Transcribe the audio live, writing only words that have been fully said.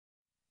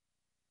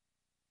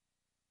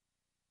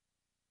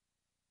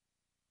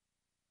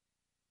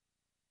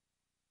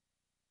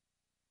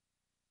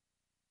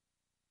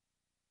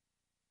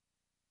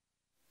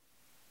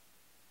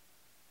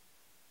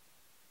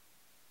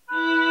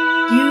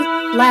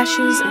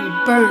flashes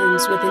and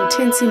burns with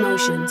intense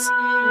emotions.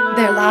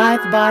 Their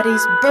lithe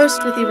bodies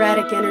burst with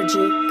erratic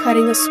energy,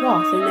 cutting a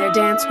swath in their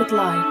dance with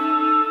life.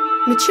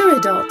 Mature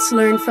adults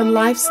learn from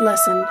life's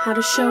lesson how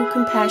to show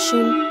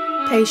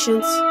compassion,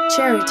 patience,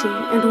 charity,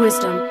 and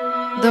wisdom,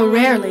 though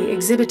rarely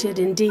exhibited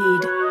in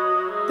deed.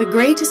 The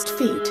greatest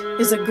feat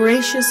is a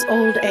gracious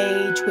old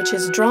age which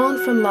has drawn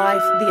from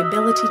life the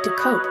ability to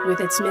cope with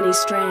its many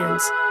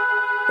strands.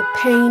 The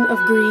pain of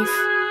grief,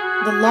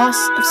 the loss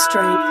of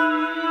strength,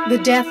 the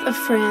death of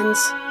friends,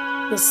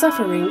 the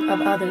suffering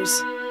of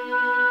others.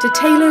 To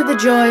tailor the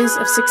joys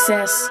of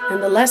success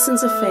and the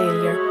lessons of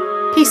failure,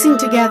 piecing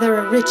together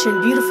a rich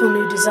and beautiful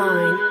new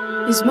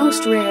design, is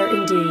most rare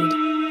indeed.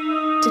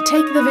 To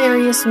take the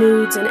various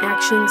moods and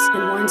actions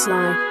in one's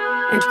life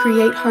and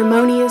create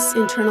harmonious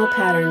internal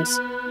patterns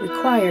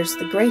requires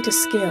the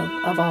greatest skill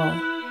of all.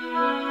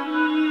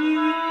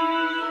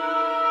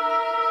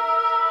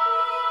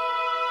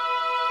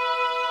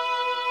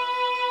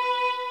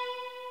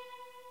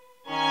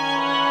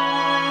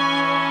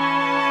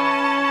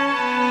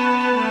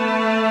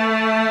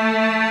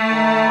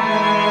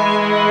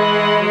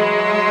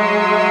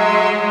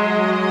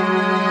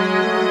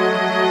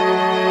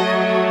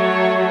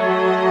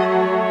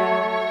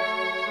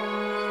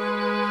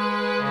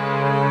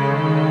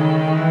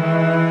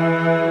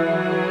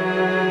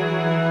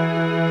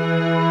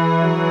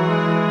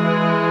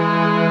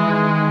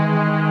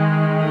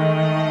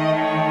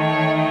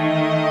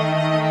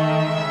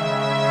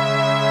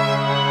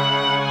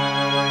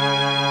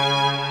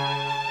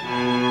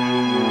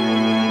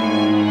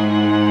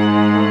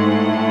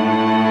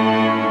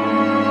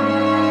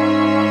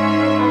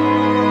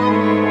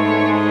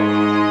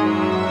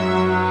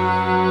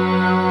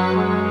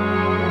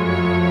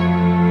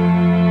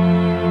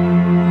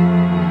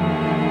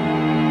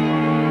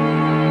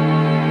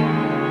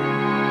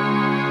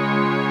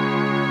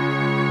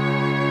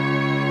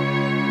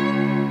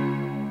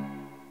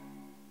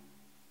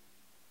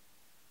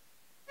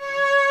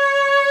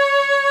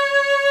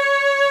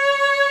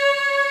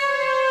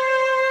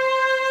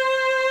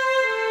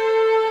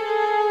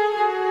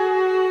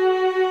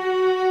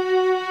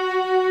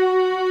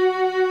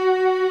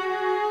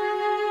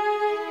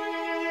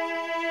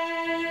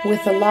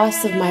 With the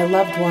loss of my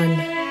loved one,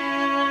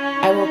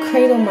 I will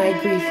cradle my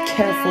grief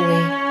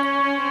carefully,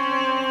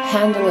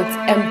 handle its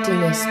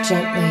emptiness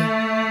gently,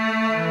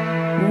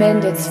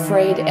 mend its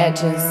frayed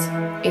edges,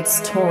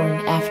 its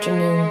torn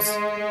afternoons.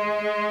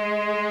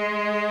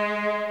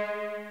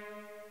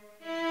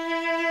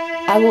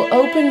 I will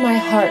open my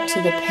heart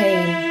to the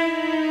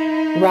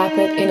pain, wrap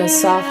it in a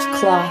soft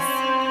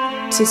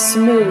cloth to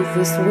smooth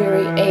this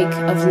weary ache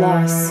of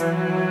loss.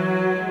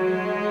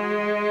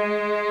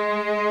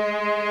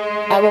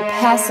 I will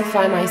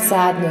pacify my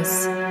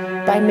sadness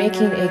by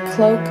making a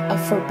cloak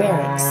of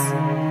forbearance.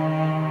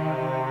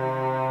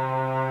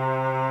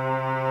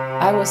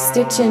 I will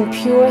stitch in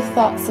pure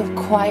thoughts of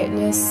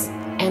quietness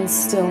and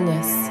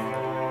stillness.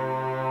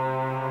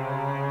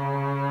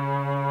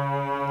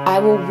 I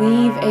will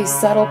weave a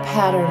subtle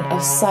pattern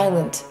of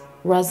silent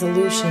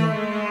resolution.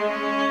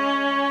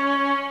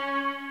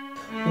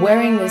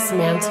 Wearing this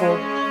mantle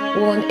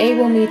will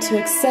enable me to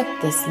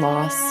accept this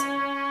loss.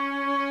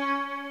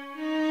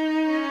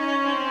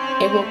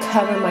 It will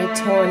cover my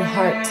torn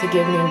heart to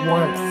give me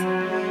warmth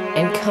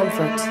and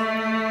comfort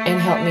and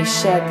help me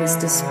shed this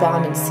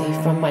despondency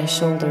from my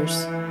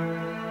shoulders.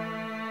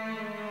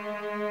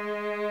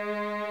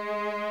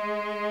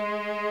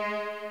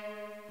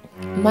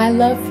 My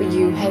love for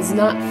you has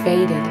not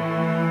faded,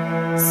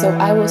 so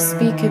I will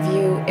speak of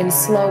you in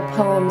slow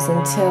poems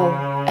until,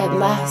 at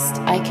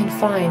last, I can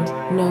find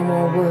no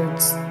more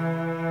words.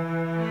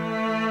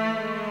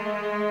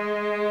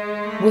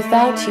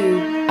 Without you,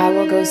 I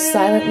will go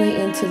silently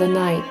into the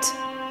night,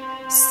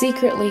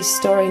 secretly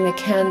storing the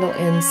candle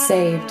in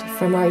saved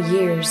from our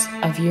years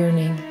of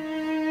yearning.